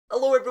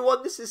Hello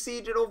everyone, this is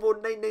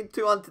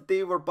CJNovo992 and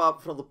today we're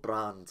back for the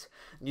brand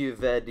new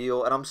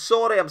video. And I'm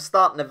sorry I'm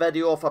starting the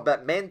video off a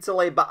bit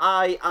mentally, but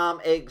I am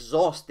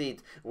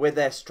exhausted with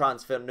this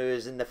transfer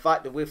news and the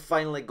fact that we've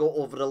finally got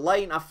over the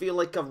line. I feel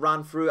like I've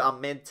ran through a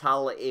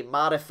mentality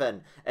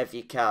marathon, if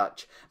you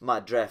catch my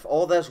drift.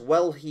 All this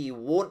will he,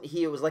 won't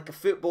he, it was like a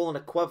footballing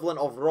equivalent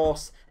of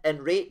Ross and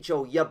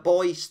Rachel. Your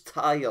boy's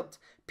tired,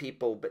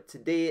 people, but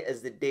today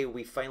is the day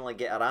we finally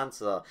get our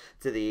answer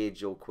to the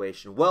age-old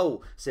question.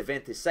 Will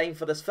Cifuentes sign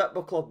for this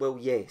football club? Well,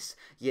 yes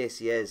he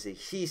is.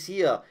 He's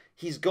here,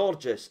 he's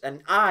gorgeous,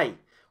 and I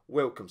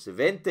welcome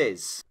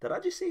Cifuentes. Did I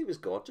just say he was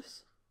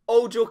gorgeous?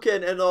 All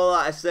joking and all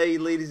that aside,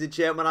 ladies and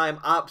gentlemen, I am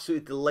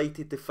absolutely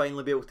delighted to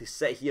finally be able to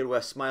sit here with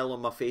a smile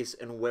on my face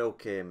and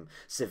welcome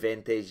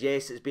Cifuentes.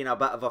 Yes, it's been a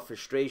bit of a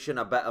frustration,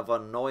 a bit of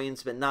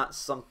annoyance, but that's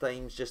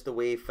sometimes just the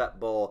way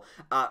football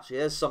actually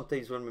is.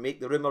 Sometimes when we make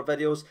the rumour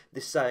videos, they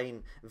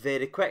sign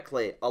very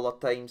quickly. Other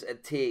times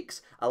it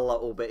takes a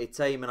little bit of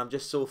time, and I'm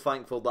just so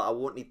thankful that I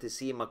won't need to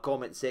see in my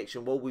comment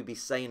section, will we be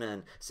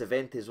signing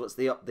Cifuentes? What's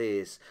the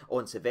updates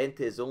on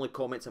Cifuentes? The only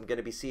comments I'm going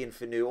to be seeing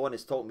from now on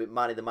is talking about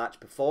man of the match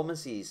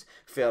performances.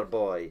 Fair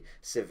boy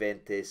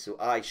Cifuentes. So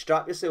aye,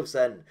 strap yourselves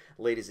in,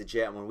 ladies and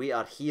gentlemen. We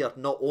are here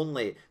not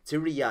only to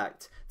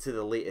react to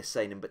the latest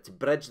signing, but to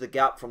bridge the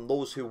gap from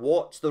those who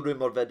watched the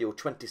rumour video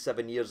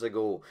 27 years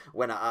ago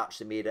when I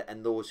actually made it,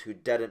 and those who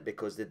didn't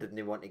because they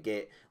didn't want to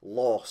get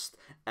lost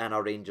in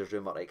a Rangers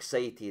rumour,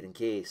 excited in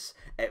case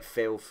it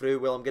fell through.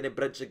 Well, I'm going to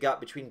bridge the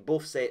gap between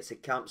both sets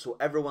of camps so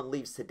everyone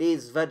leaves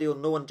today's video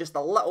knowing just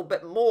a little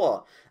bit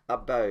more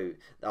about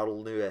our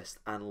newest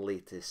and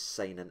latest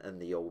signing in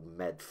the old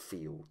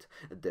midfield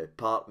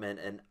department.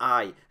 And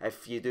aye,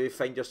 if you do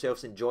find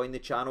yourselves enjoying the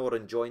channel or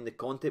enjoying the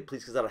content,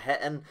 please consider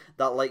hitting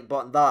that like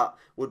button. That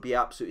would be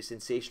absolutely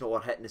sensational.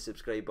 Or hitting the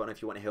subscribe button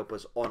if you want to help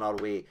us on our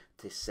way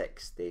to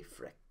 60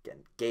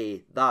 frickin'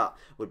 K. That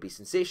would be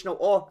sensational.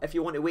 Or if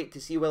you want to wait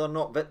to see whether or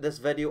not this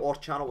video or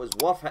channel is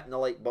worth hitting the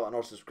like button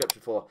or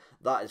subscription for,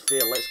 that is fair.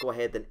 Let's go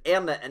ahead and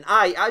earn it. And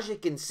aye, as you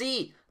can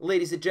see,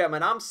 ladies and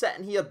gentlemen, I'm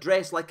sitting here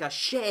dressed like a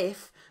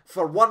chef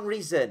for one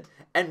reason,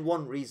 and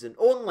one reason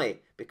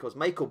only, because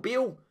Michael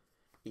Beale,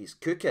 he's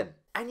cooking.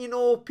 And you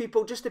know,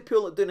 people, just to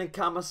pull it down and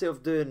calm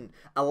myself down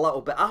a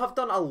little bit, I have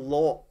done a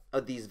lot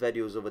of these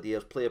videos over the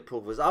years, player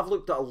profiles. I've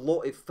looked at a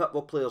lot of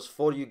football players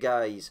for you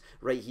guys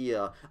right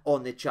here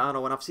on the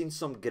channel, and I've seen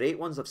some great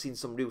ones, I've seen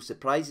some real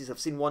surprises, I've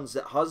seen ones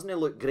that hasn't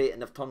looked great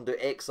and have turned out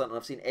excellent, and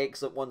I've seen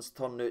excellent ones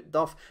turn out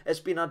duff.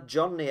 It's been a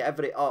journey.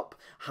 Every up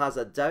has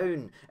a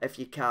down, if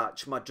you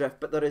catch my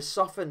drift, but there is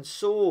something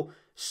so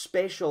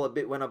special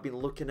about when I've been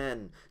looking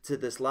in to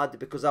this lad,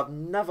 because I've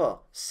never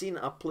seen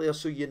a player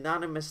so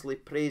unanimously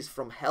praised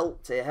from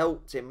hilt,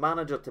 to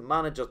manager to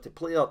manager, to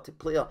player to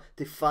player,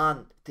 to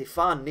fan,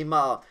 no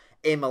matter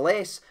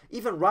MLS,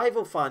 even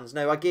rival fans.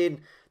 Now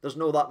again, there's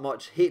no that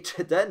much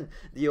hatred in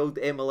the old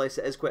MLS.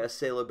 It is quite a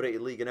celebrated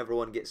league and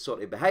everyone gets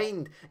sort of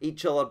behind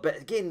each other. But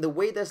again, the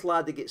way this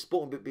lad gets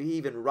spoken about,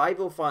 even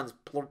rival fans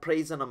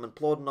praising him and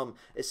applauding him,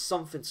 is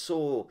something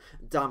so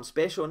damn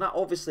special. And that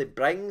obviously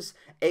brings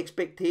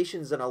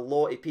expectations, and a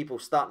lot of people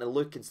starting to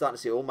look and starting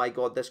to say, oh my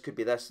god, this could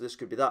be this, this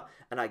could be that.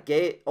 And I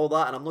get all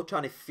that, and I'm not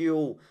trying to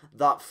fuel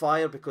that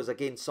fire, because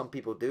again, some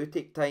people do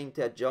take time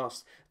to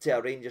adjust to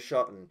a Rangers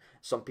shirt, and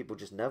some people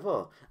just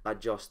never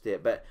adjust to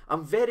it. But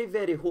I'm very,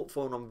 very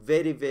hopeful, and I'm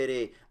very,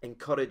 very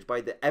encouraged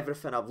by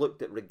everything I've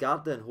looked at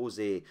regarding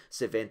Jose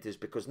Cifuentes,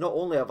 because not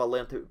only have I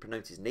learned how to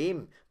pronounce his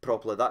name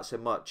properly, that's how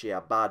much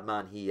a bad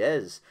man he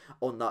is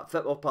on that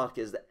football park,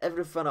 is that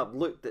everything I've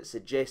looked at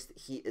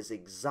suggests he is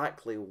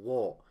exactly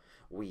what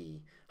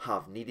we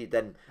have needed.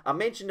 And I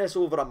mentioned this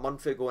over a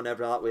month ago and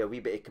everything that way, a wee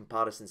bit of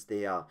comparisons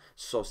to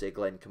saucy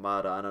Glenn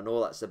Kamara, and I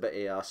know that's a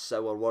bit of a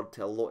sour word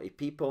to a lot of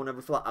people and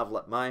everything. I've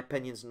let my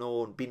opinions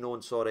be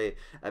known,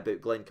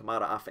 about Glenn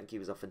Kamara. I think he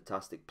was a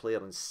fantastic player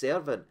and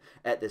servant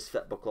at this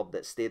football club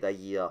that stayed a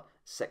year,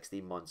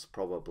 16 months,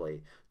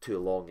 probably too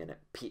long, and it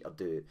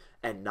petered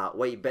out in that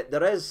way. But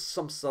there is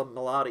some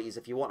similarities.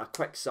 If you want a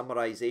quick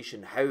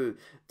summarisation how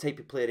type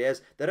of player he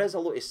is, there is a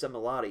lot of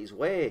similarities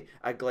with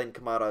Glenn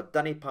Kamara.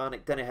 Didn't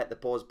panic, didn't hit the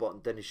pause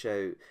button, didn't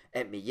shout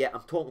at me yet.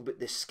 I'm talking about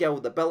the skill,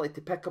 the ability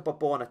to pick up a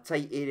ball in a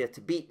tight area,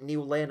 to beat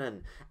Neil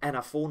Lennon in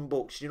a phone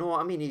box. You know what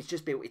I mean? He's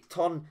just be able to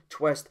turn,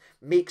 twist,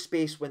 make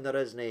space when there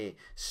isn't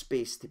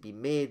space to be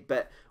made.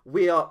 But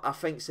where I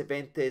think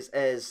Cifuentes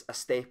is a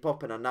step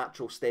up, and a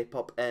natural step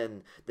up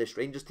in this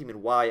Rangers team,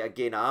 and why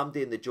again I'm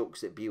doing the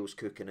jokes that Beale's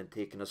cooking and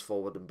taking us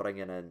forward and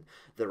bringing in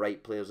the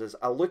right players, is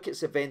I look at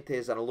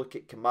Cifuentes and I look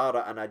at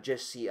Kamara and I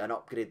just see an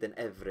upgrade in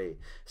every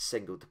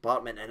single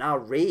department. And I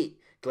rate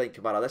Glenn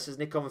Kamara. This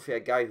isn't coming from a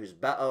guy who's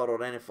bitter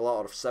or anything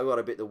or sour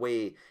about the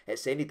way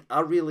it's ended. I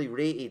really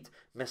rated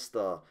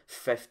Mr.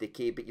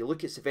 50k, but you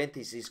look at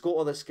Cifuentes, he's got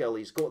all the skill,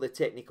 he's got the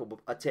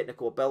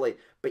technical ability,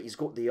 but he's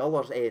got the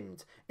other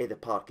end of the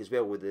park as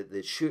well, with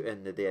the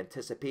shooting, the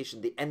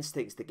anticipation, the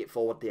instincts to get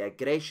forward, the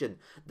aggression,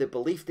 the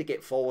belief to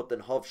get forward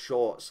and have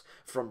shots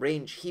from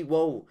range. He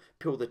will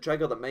pull the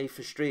trigger that may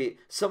frustrate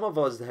some of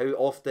us how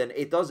often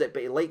he does it,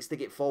 but he likes to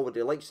get forward,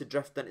 he likes to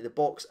drift into the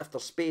box. If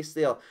there's space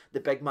there, the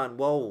big man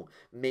will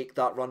make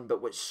that run.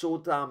 But what's so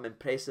damn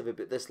impressive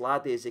about this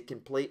laddie is he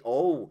can play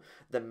all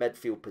the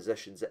midfield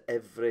positions at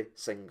every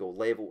single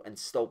level and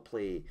still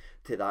play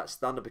to that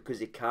standard, because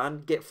he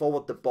can get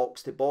forward the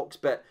box to box,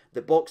 but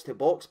the box to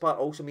box part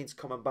also means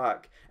coming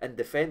back and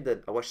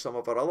defending. I wish some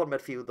of our other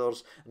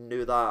midfielders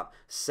knew that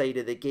side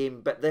of the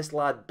game, but this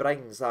lad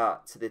brings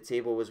that to the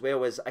table as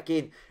well. As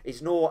again,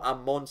 he's not a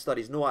monster,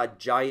 he's not a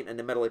giant in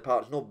the middle of the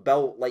park, he's not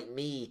built like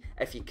me,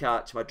 if you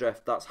catch my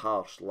drift. That's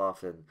harsh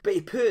laughing, but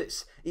he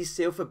puts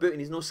himself about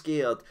and he's not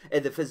scared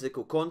of the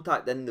physical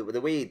contact, and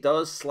the way he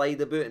does slide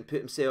about and put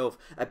himself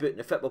about in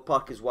the football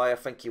park is why I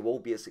think he will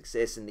be a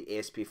success in the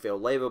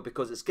SPFL level,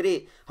 because it's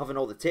great having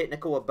all the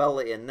technical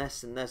ability and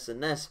this and this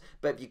and this,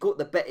 but if you got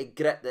the bit of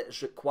grit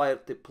that's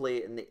required to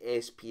play in the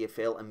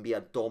SPFL and be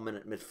a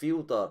dominant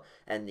midfielder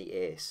in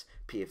the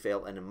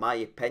SPFL, and in my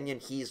opinion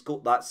he's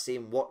got that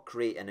same work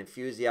rate and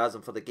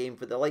enthusiasm for the game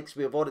for the likes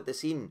we have already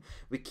seen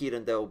with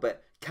Kieran Dowell.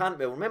 But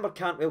Cantwell, remember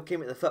Cantwell came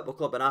to the football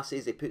club and I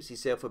says he puts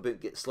himself about,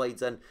 gets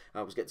slides in.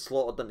 I was getting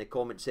slaughtered in the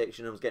comment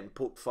section, I was getting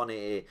poked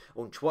funny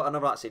on Twitter and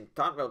all that, saying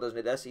Cantwell doesn't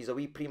do this, he's a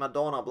wee prima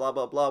donna, blah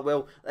blah blah.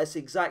 Well, that's the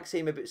exact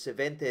same about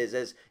Cifuentes.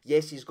 Is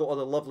yes, he's got all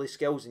the lovely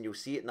skills and you'll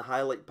see it in the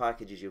highlight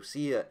packages, you'll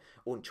see it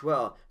on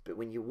Twitter, but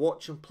when you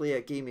watch him play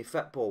a game of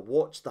football,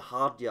 watch the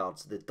hard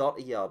yards, the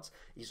dirty yards,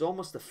 he's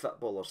almost a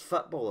footballer's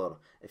footballer,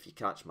 if you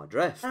catch my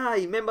drift. You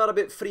remember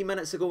about 3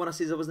 minutes ago when I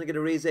said I wasn't going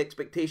to raise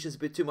expectations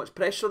about too much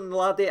pressure on the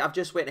laddie? I've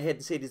just went ahead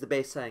and said he's the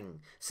best thing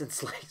since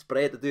sliced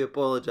bread. I do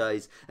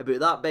apologise about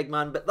that, big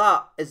man, but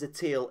that is the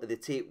tail of the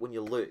tape when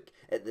you look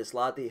at this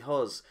laddie. He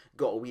has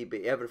got a wee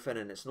bit of everything,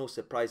 and it's no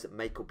surprise that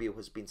Michael Beale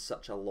has been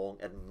such a long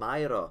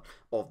admirer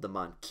of the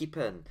man,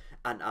 keeping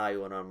an eye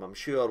on him. I'm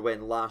sure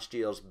when last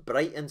year's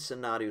Brighton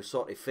scenario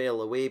sort of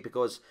fell away,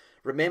 because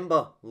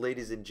remember,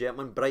 ladies and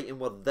gentlemen, Brighton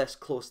were this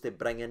close to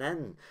bringing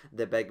in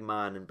the big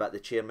man, but the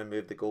chairman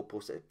moved the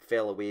goalpost. It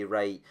fell away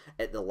right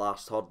at the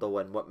last hurdle,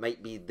 and what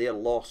might be their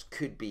loss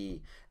could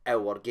be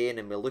our gain.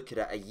 And we look at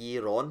it a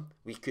year on,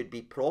 we could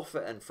be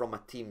profiting from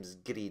a team's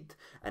greed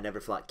and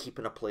everything like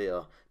keeping a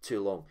player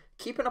too long.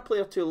 Keeping a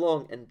player too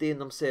long and doing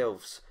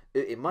themselves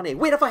out of money.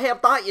 Where have I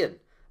heard that in?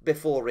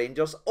 Before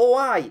Rangers? Oh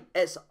aye,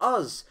 it's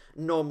us.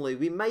 Normally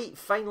we might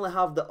finally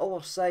have the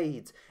other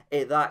side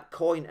of that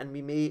coin, and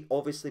we may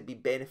obviously be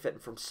benefiting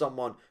from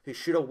someone who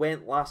should have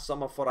went last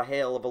summer for a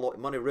hell of a lot of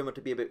money, rumoured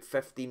to be about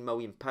 £15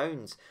 million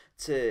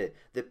to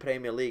the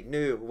Premier League.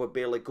 Now we've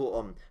barely got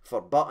him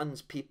for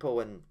buttons, people,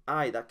 and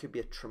aye, that could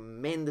be a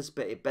tremendous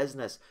bit of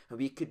business, and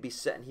we could be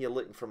sitting here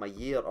looking from a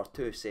year or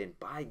two saying,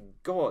 by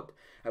God,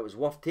 it was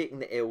worth taking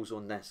the L's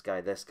on this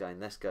guy, this guy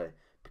and this guy,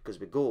 because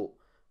we go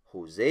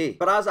Jose.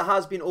 But as it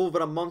has been over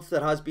a month, there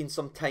has been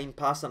some time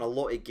passing, a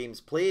lot of games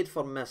played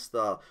for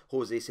Mr.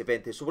 Jose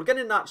Cifuentes. So we're going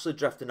to naturally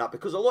drift in that,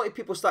 because a lot of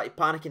people started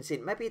panicking,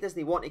 saying maybe he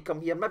doesn't want to come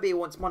here, maybe he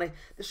wants money.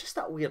 There's just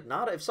that weird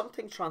narrative.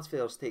 Sometimes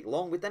transfers take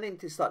long. We didn't need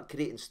to start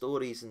creating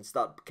stories and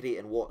start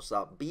creating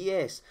WhatsApp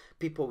BS.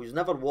 People was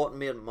never wanting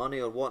more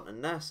money or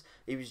wanting this.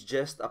 He was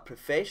just a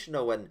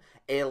professional, and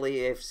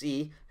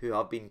LAFC, who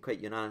have been quite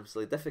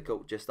unanimously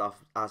difficult just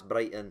as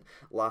Brighton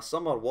last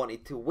summer,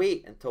 wanted to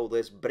wait until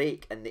this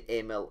break in the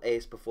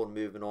MLS before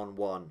moving on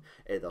one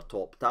of their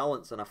top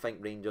talents, and I think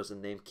Rangers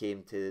and them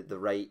came to the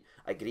right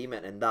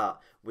agreement, and that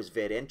was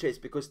very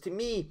interesting, because to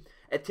me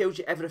it tells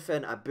you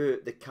everything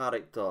about the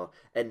character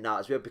in that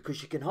as well,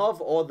 because you can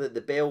have all the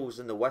bells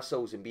and the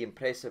whistles and be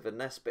impressive in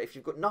this, but if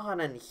you've got nothing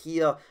in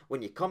here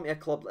when you come to a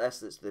club like this,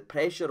 that's the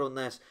pressure on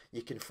this,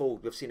 you can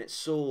fold. We've seen it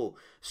so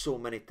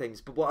many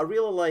times. But what I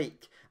really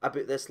like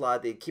about this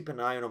laddie, keep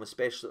an eye on him,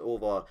 especially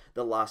over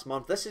the last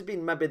month, this has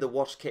been maybe the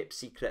worst kept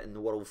secret in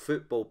the world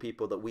football,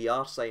 people, that we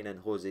are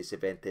signing Jose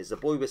Cifuentes. The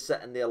boy was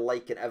sitting there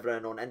liking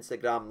everything on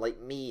Instagram, like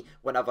me,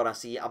 whenever I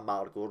see a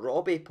Margot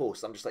Robbie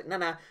post. I'm just like,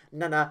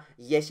 nah,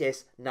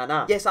 yes,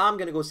 nah. Yes, I'm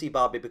going to go see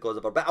Barbie because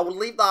of her, but I will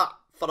leave that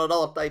for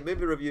another time.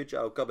 Movie review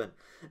channel coming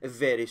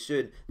very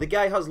soon. The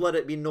guy has let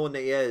it be known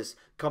that he is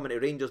coming to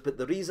Rangers, but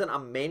the reason I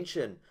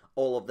mention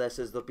all of this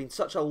is there's been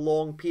such a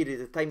long period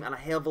of time and a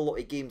hell of a lot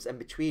of games in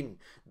between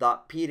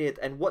that period.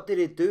 And what did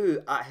he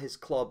do at his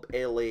club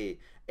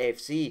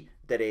LAFC?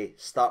 Did he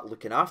start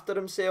looking after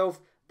himself?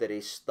 Did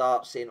he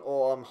start saying,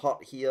 oh, I'm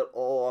hurt here,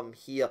 oh, I'm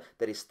here?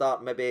 Did he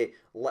start maybe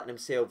letting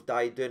himself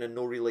die down and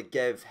not really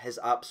give his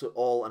absolute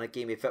all in a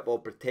game of football,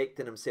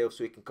 protecting himself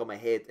so he can come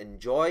ahead and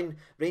join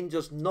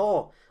Rangers?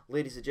 No,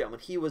 ladies and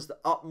gentlemen, he was the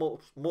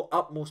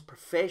utmost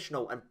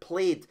professional and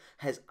played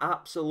his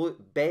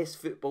absolute best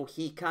football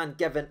he can,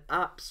 given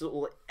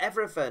absolutely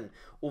everything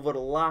over the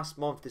last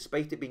month,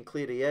 despite it being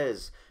clear he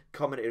is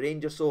coming to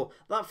Rangers. So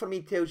that for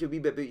me tells you a wee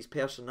bit about his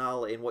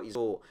personality and what he's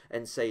got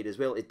inside as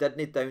well. He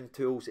didn't down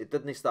tools, he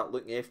didn't start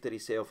looking after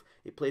himself,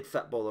 he played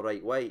football the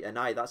right way. And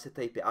aye, that's the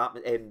type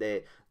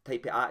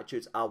of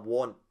attitudes I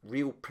want,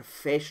 real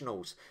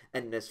professionals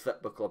in this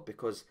football club,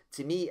 because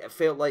to me it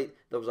felt like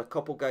there was a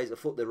couple guys that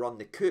thought they run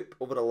the coop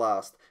over the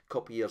last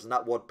couple of years, and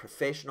that word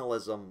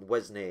professionalism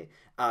wasn't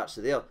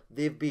actually there.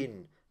 They've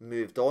been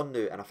moved on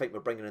now, and I think we're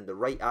bringing in the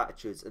right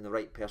attitudes and the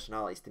right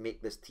personalities to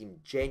make this team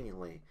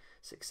genuinely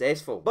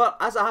successful. But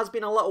as it has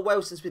been a little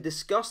while since we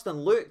discussed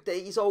and looked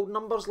at his old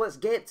numbers, let's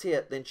get to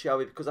it then, shall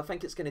we? Because I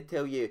think it's going to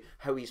tell you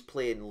how he's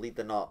playing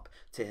leading up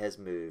to his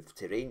move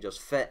to Rangers,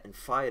 fit and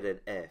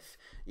firing, if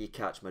you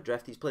catch my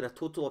drift. He's played a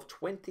total of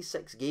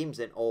 26 games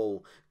in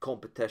all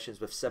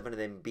competitions, with 7 of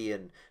them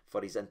being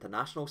for his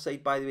international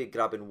side, by the way,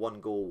 grabbing 1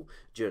 goal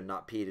during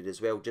that period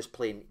as well, just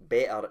playing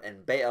better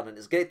and better. And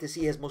it's great to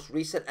see his most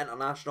recent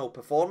international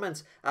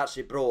performance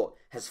actually brought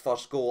his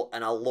first goal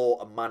and a lot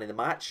of man of the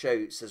match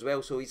shouts as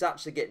well. So he's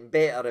actually getting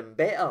better and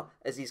better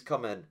as he's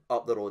coming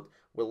up the road.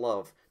 We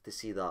love to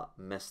see that,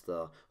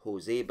 Mr.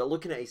 Jose. But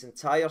looking at his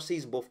entire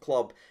season, both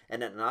club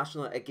and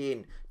international,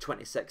 again,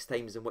 26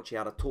 times in which he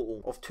had a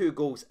total of 2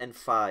 goals and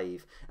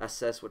 5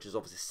 assists, which is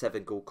obviously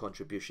 7 goal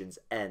contributions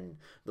in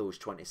those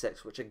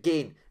 26, which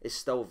again is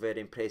still very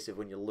impressive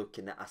when you're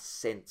looking at a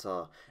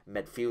centre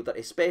midfielder,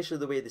 especially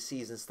the way the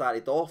season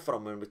started off for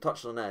him. When we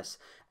touched on this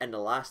in the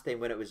last time,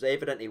 when it was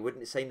evident he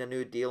wouldn't sign a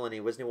new deal and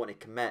he wasn't wanting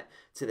to commit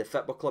to the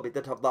football club, he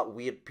did have that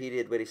weird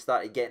period where he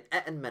started getting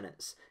it in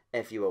minutes,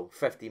 if you will,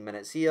 15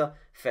 minutes here,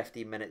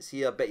 15 minutes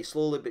here, but he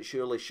slowly but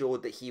surely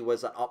showed that he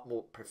was an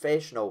utmost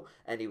professional,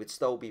 and he would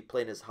still be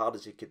playing as hard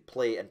as he could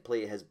play and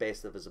play his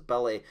best of his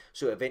ability.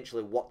 So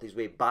eventually worked his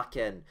way back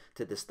in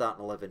to the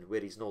starting 11,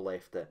 where he's no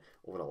left it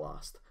over the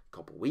last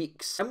couple of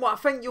weeks. And what I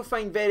think you'll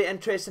find very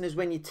interesting is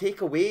when you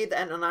take away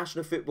the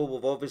international football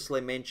we've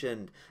obviously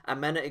mentioned a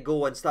minute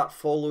ago and start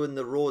following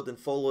the road and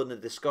following the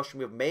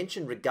discussion we've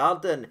mentioned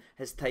regarding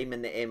his time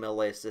in the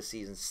MLS this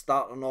season,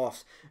 starting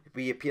off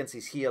with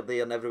appearances here,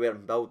 there and everywhere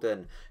and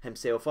building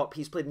himself up.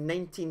 He's played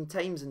 19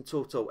 times in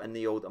total in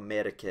the old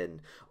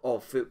American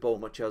of football,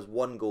 which has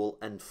 1 goal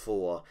and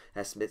 4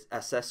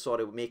 assists,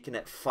 making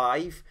it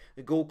 5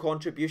 goal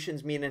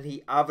contributions, meaning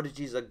he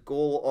averages a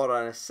goal or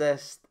an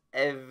assist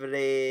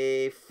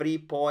every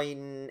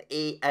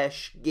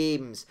 3.8-ish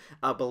games,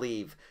 I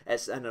believe.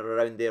 It's in or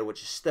around there,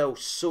 which is still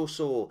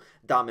so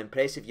damn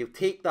impressive. You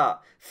take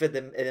that for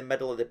in the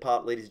middle of the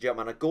park, ladies and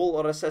gentlemen. A goal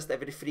or assist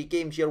every 3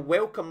 games. You're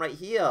welcome right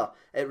here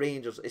at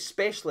Rangers,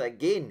 especially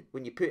again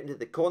when you put into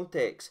the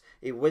context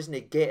he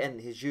wasn't getting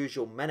his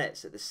usual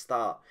minutes at the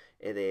start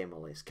of the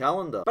MLS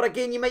calendar. But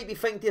again, you might be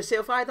thinking to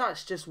yourself, aye,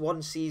 that's just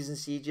one season,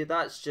 CJ,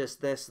 that's just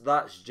this,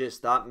 that's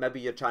just that. Maybe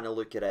you're trying to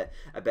look at it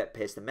a bit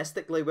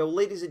pessimistically. Well,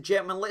 ladies and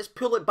gentlemen, let's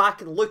pull it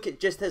back and look at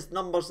just his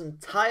numbers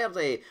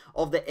entirely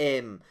of the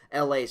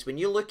MLS. When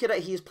you look at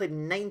it, he's played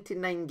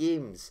 99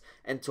 games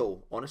in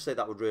total. Honestly,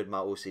 that would ruin my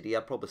OCD.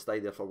 I'd probably stay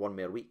there for 1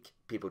 more week,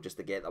 people, just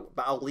to get that.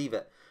 But I'll leave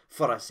it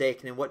for a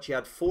second, in which he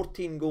had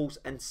 14 goals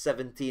and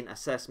 17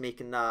 assists,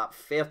 making that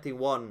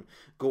 31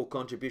 goal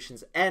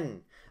contributions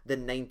in the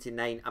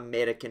 99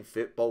 American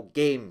football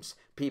games,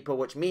 people,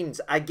 which means,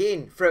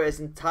 again, throughout his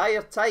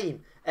entire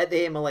time at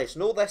the MLS,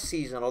 no this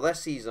season or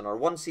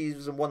 1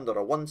 season wonder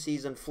or 1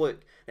 season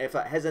fluke, in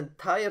fact, his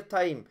entire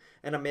time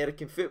in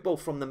American football,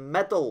 from the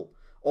middle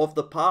of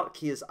the park,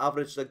 he has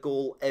averaged a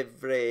goal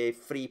every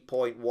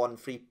 3.1,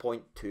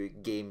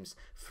 3.2 games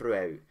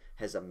throughout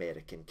his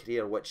American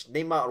career, which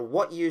no matter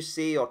what you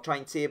say or try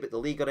and say about the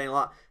league or anything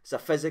like that, it's a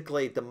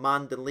physically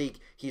demanding league.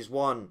 He's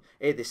one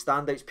of the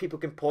standouts. People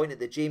can point at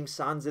the James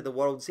Sands of the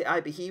world and say,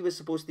 aye, but he was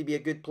supposed to be a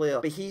good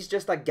player. But he's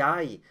just a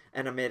guy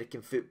in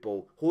American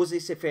football. Jose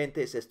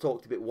Cifuentes has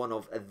talked about one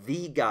of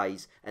the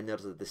guys, and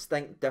there's a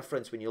distinct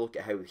difference when you look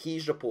at how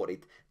he's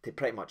reported to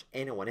pretty much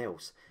anyone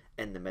else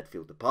in the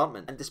midfield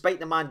department. And despite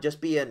the man just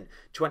being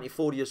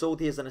 24 years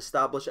old, he is an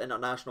established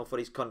international for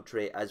his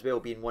country as well,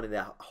 being one of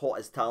the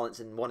hottest talents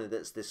and one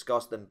that's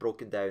discussed and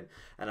broken down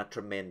in a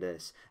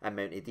tremendous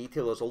amount of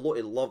detail. There's a lot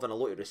of love and a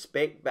lot of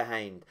respect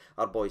behind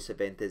our boy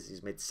Cifuentes.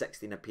 He's made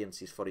 16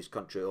 appearances for his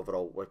country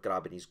overall, with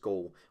grabbing his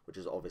goal, which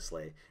is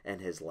obviously in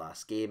his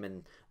last game.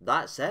 And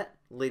that's it,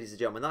 ladies and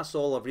gentlemen. That's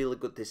all I've really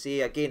got to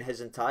say. Again, his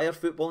entire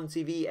footballing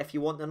CV, if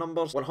you want the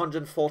numbers: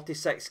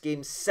 146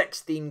 games,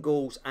 16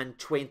 goals and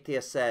 20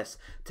 assists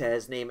to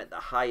his name at the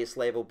highest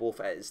level, both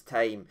at his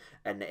time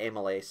in the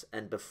MLS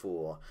and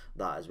before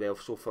that as well.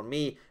 So for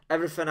me,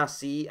 everything I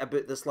see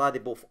about this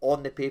lad, both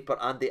on the paper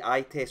and the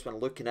eye test when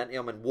looking into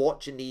him and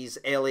watching these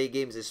LA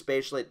games,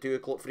 especially at 2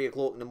 o'clock, 3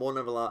 o'clock in the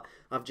morning,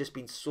 I've just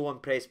been so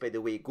impressed by the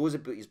way he goes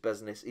about his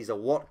business. He's a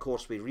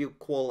workhorse with real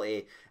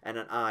quality and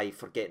an eye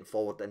for getting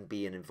forward and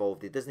being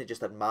involved. He doesn't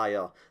just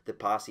admire the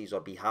passes or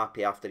be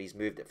happy after he's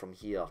moved it from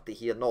here to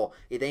here. No,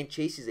 he then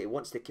chases it. He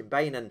wants to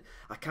combine, and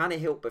I can't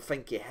help but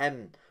think of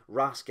him,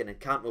 Raskin and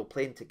Cantwell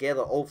playing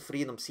together, all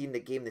 3 of them seeing the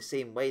game the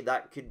same way.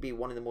 That could be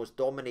one of the most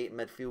dominating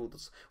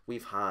midfielders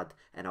we've had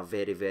in a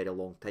very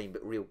long time,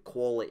 but real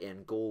quality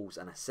and goals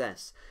and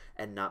assists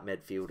in that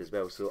midfield as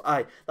well. So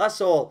aye,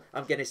 that's all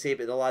I'm going to say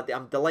about the lad.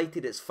 I'm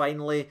delighted it's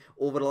finally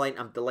over the line.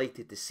 I'm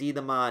delighted to see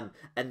the man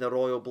in the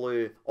royal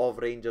blue of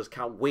Rangers.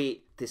 Can't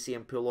wait to see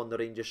him pull on the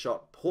Rangers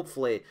shirt.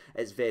 Hopefully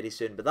it's very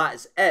soon. But that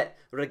is it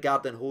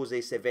regarding Jose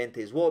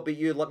Cifuentes. What about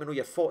you? Let me know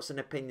your thoughts and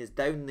opinions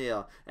down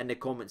there in the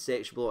comment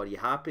section below. Are you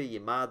happy? Are you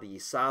mad? Are you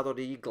sad? Or are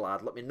you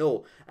glad? Let me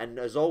know. And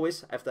as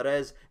always, if there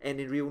is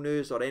any real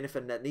news or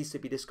anything that needs to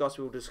be discussed,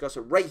 we'll discuss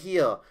it right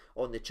here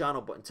on the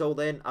channel. But until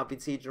then, I've been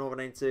Siege over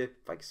 92.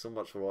 Thank you so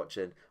much for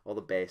watching. All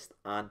the best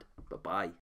and bye-bye.